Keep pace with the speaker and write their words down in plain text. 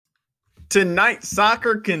Tonight,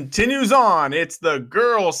 soccer continues on. It's the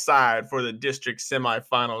girls' side for the district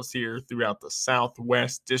semifinals here throughout the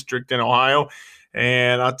Southwest District in Ohio.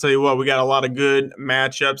 And I'll tell you what, we got a lot of good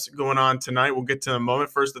matchups going on tonight. We'll get to in a moment.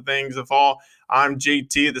 First of things of all, I'm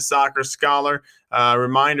JT, the soccer scholar.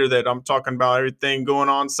 Reminder that I'm talking about everything going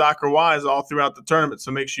on soccer-wise all throughout the tournament.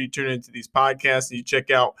 So make sure you tune into these podcasts and you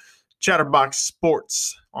check out Chatterbox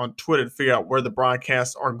Sports on Twitter to figure out where the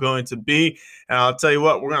broadcasts are going to be. And I'll tell you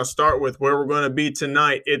what, we're going to start with where we're going to be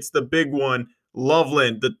tonight. It's the big one,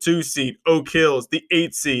 Loveland, the 2 seed, Oak Hills, the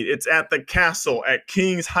 8 seed. It's at the Castle at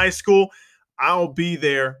Kings High School. I'll be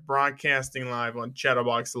there broadcasting live on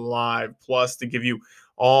Chatterbox Live Plus to give you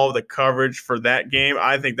all the coverage for that game.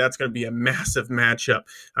 I think that's going to be a massive matchup.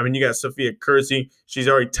 I mean, you got Sophia Kersey. She's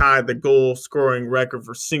already tied the goal scoring record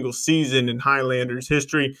for single season in Highlanders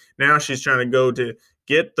history. Now she's trying to go to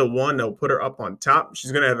get the one that'll put her up on top.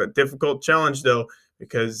 She's going to have a difficult challenge, though,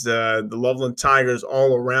 because the Loveland Tigers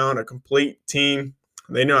all around a complete team.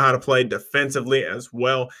 They know how to play defensively as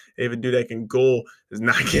well. Ava Dudek in goal is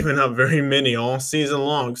not giving up very many all season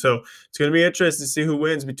long. So it's going to be interesting to see who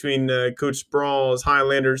wins between Coach Sprawl's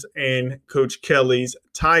Highlanders and Coach Kelly's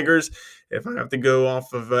Tigers. If I have to go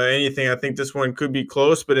off of anything, I think this one could be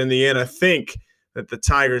close. But in the end, I think that the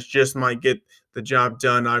Tigers just might get the job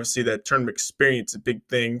done. Obviously, that tournament experience is a big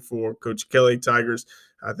thing for Coach Kelly Tigers.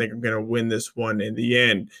 I think I'm going to win this one in the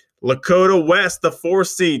end. Lakota West, the 4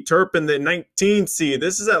 seed, Turpin, the 19 seed.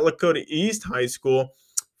 This is at Lakota East High School.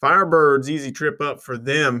 Firebirds, easy trip up for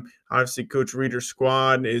them. Obviously, Coach Reeder's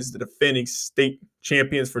squad is the defending state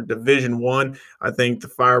champions for Division I. I think the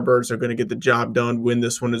Firebirds are going to get the job done, win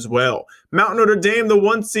this one as well. Mount Notre Dame, the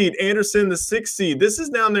 1 seed. Anderson, the 6 seed. This is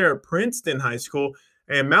down there at Princeton High School.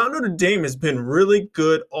 And Mount Notre Dame has been really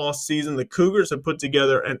good all season. The Cougars have put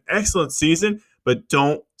together an excellent season, but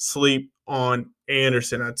don't sleep on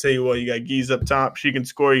Anderson. I tell you what, you got Geese up top. She can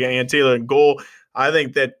score. You got Ann Taylor in goal. I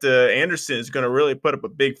think that Anderson is going to really put up a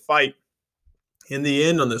big fight in the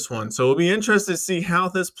end on this one. So it'll be interesting to see how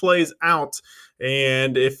this plays out.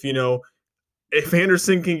 And if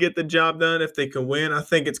Anderson can get the job done, if they can win, I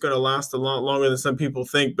think it's going to last a lot longer than some people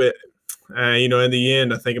think. But in the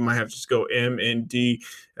end, I think it might have to just go M and D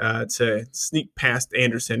to sneak past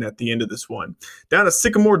Anderson at the end of this one. Down to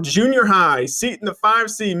Sycamore Junior High, Seton the 5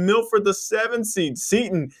 seed, Milford the 7 seed.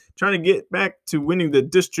 Seton trying to get back to winning the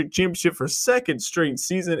district championship for second straight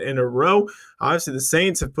season in a row. Obviously, the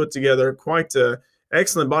Saints have put together quite an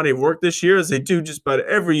excellent body of work this year, as they do just about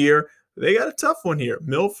every year. They got a tough one here.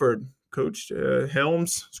 Milford, Coach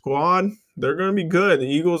Helms' squad, they're going to be good. The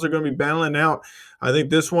Eagles are going to be battling out. I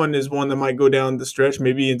think this one is one that might go down the stretch,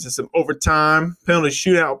 maybe into some overtime, penalty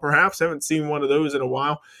shootout perhaps. I haven't seen one of those in a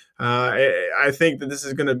while. I think that this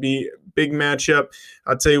is going to be a big matchup.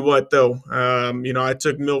 I'll tell you what, though. I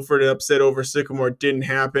took Milford upset over Sycamore. It didn't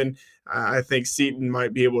happen. I think Seton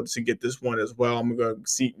might be able to get this one as well. I'm going to go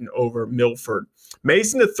Seton over Milford.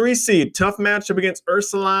 Mason, the 3 seed. Tough matchup against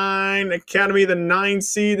Ursuline Academy, the 9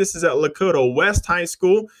 seed. This is at Lakota West High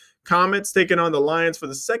School. Comets taking on the Lions for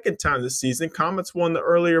the second time this season. Comets won the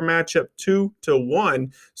earlier matchup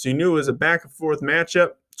 2-1, so you knew it was a back-and-forth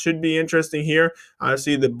matchup. Should be interesting here. I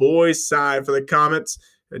see the boys' side for the Comets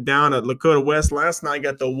down at Lakota West last night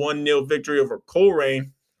got the 1-0 victory over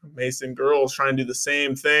Colerain. Mason girls trying to do the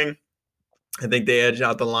same thing. I think they edged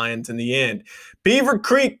out the Lions in the end. Beaver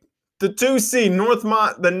Creek, the 2 seed,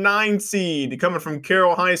 Northmont, the 9 seed, coming from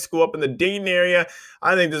Carroll High School up in the Dayton area.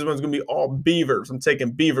 I think this one's going to be all Beavers. I'm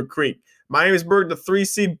taking Beaver Creek. Miamisburg, the 3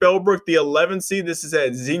 seed, Bellbrook, the 11 seed. This is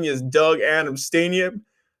at Xenia's Doug Adams Stadium.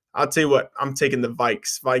 I'll tell you what, I'm taking the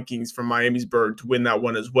Vikings from Miamisburg to win that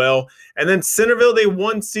one as well. And then Centerville, the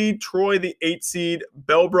 1 seed, Troy, the 8 seed.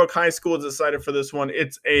 Bellbrook High School is decided for this one.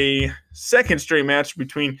 It's a second straight match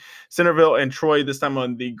between Centerville and Troy, this time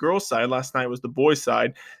on the girls' side. Last night was the boys'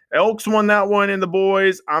 side. Elks won that one in the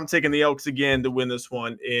boys. I'm taking the Elks again to win this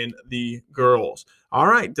one in the girls. All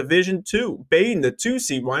right, Division II. Baden, the 2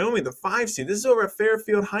 seed. Wyoming, the 5 seed. This is over at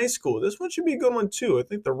Fairfield High School. This one should be a good one, too. I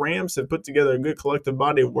think the Rams have put together a good collective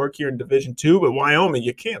body of work here in Division II. But Wyoming,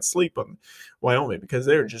 you can't sleep on Wyoming because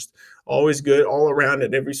they're just always good all around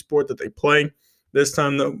at every sport that they play. This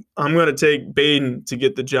time, though, I'm going to take Baden to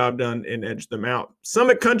get the job done and edge them out.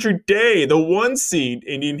 Summit Country Day, the 1 seed.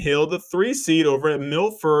 Indian Hill, the 3 seed over at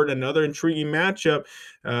Milford. Another intriguing matchup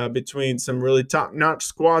between some really top-notch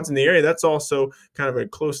squads in the area. That's also kind of a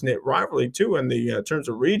close-knit rivalry, too, in the terms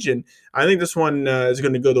of region. I think this one is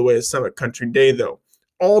going to go the way of Summit Country Day, though.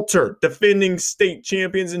 Alter, defending state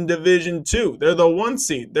champions in Division II. They're the 1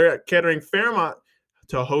 seed. They're at Kettering Fairmont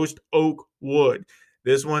to host Oakwood.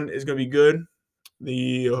 This one is going to be good.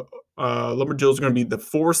 The Lumberjills are going to be the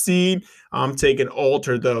 4 seed. I'm taking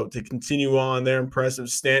Alter, though, to continue on their impressive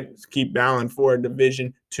stint, keep battling for a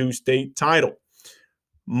Division II state title.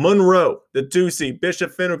 Monroe, the 2 seed.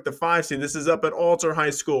 Bishop Fenwick, the 5 seed. This is up at Alter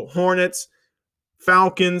High School. Hornets,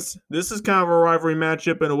 Falcons. This is kind of a rivalry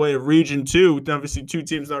matchup in a way of Region 2. Obviously, two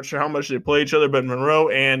teams not sure how much they play each other, but Monroe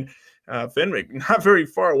and Fenwick not very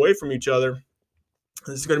far away from each other.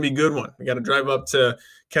 This is going to be a good one. We got to drive up to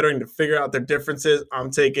Kettering to figure out their differences. I'm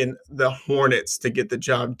taking the Hornets to get the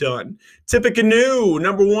job done. Tippecanoe,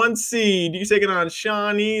 number 1 seed. You taking on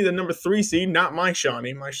Shawnee, the number 3 seed. Not my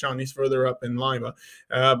Shawnee. My Shawnee's further up in Lima.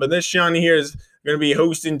 But this Shawnee here is going to be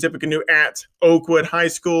hosting Tippecanoe at Oakwood High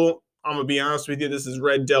School. I'm going to be honest with you. This is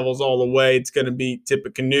Red Devils all the way. It's going to be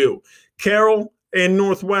Tippecanoe. Carroll and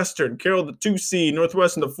Northwestern. Carroll, the 2 seed.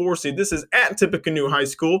 Northwestern, the 4 seed. This is at Tippecanoe High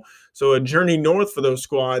School. So a journey north for those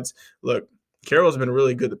squads. Look, Carroll's been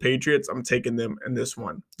really good. The Patriots, I'm taking them in this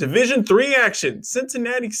one. Division III action.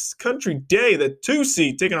 Cincinnati Country Day, the 2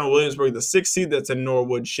 seed, taking on Williamsburg, the 6 seed. That's in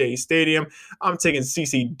Norwood Shea Stadium. I'm taking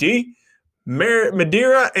CCD.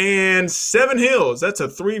 Madeira and Seven Hills. That's a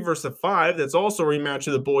 3 versus a 5. That's also a rematch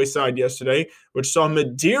of the boys' side yesterday, which saw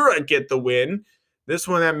Madeira get the win. This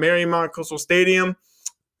one at Marymount Coastal Stadium.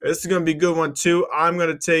 This is going to be a good one, too. I'm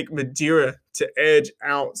going to take Madeira to edge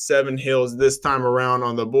out Seven Hills this time around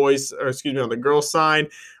on the on the girls' side.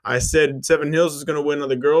 I said Seven Hills is going to win on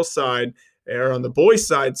the girls' side, or on the boys'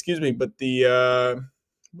 side, but the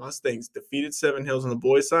Mustangs defeated Seven Hills on the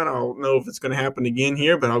boys' side. I don't know if it's going to happen again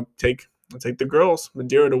here, but I'll take the girls,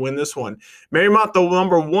 Madeira, to win this one. Marymount, the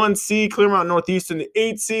number 1 seed. Claremont Northeastern, the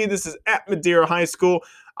 8 seed. This is at Madeira High School.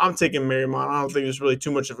 I'm taking Marymount. I don't think there's really too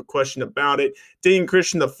much of a question about it. Dayton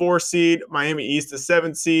Christian, the 4 seed. Miami East, the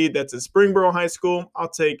 7 seed. That's at Springboro High School. I'll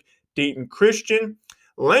take Dayton Christian.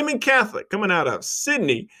 Lehman Catholic, coming out of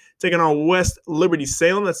Sydney, taking on West Liberty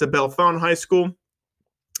Salem. That's at Bellefonte High School.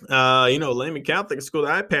 Lehman Catholic, a school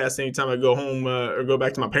that I pass anytime I go home or go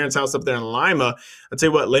back to my parents' house up there in Lima. I'll tell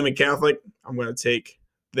you what, Lehman Catholic, I'm going to take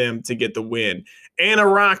them to get the win. Anna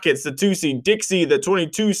Rockets, the 2 seed. Dixie, the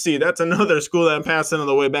 22 seed. That's another school that I'm passing on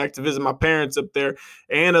the way back to visit my parents up there.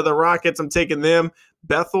 Anna, the Rockets, I'm taking them.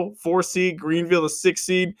 Bethel, 4 seed. Greenville, the 6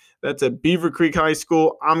 seed. That's at Beaver Creek High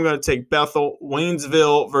School. I'm going to take Bethel.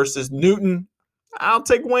 Waynesville versus Newton. I'll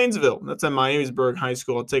take Waynesville. That's at Miamisburg High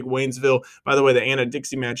School. I'll take Waynesville. By the way, the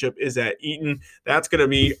Anna-Dixie matchup is at Eaton. That's going to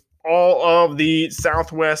be all of the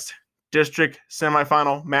Southwest District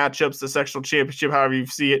semifinal matchups, the sectional championship, however you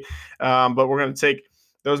see it. But we're going to take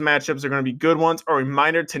those matchups. Are going to be good ones. A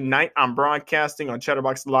reminder, tonight I'm broadcasting on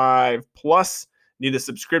Chatterbox Live Plus. Need a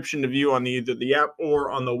subscription to view on either the app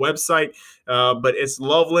or on the website. But it's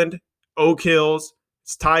Loveland, Oak Hills,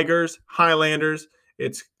 it's Tigers, Highlanders.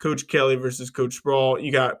 It's Coach Kelly versus Coach Sproul.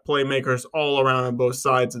 You got playmakers all around on both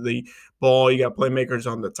sides of the ball. You got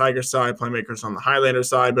playmakers on the Tiger side, playmakers on the Highlander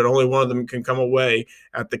side, but only one of them can come away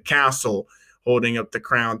at the castle holding up the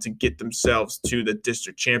crown to get themselves to the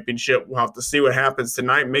district championship. We'll have to see what happens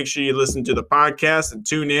tonight. Make sure you listen to the podcast and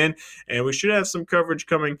tune in, and we should have some coverage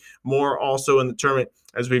coming more also in the tournament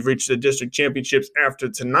as we've reached the district championships after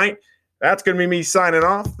tonight. That's going to be me signing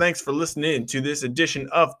off. Thanks for listening to this edition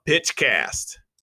of Pitchcast.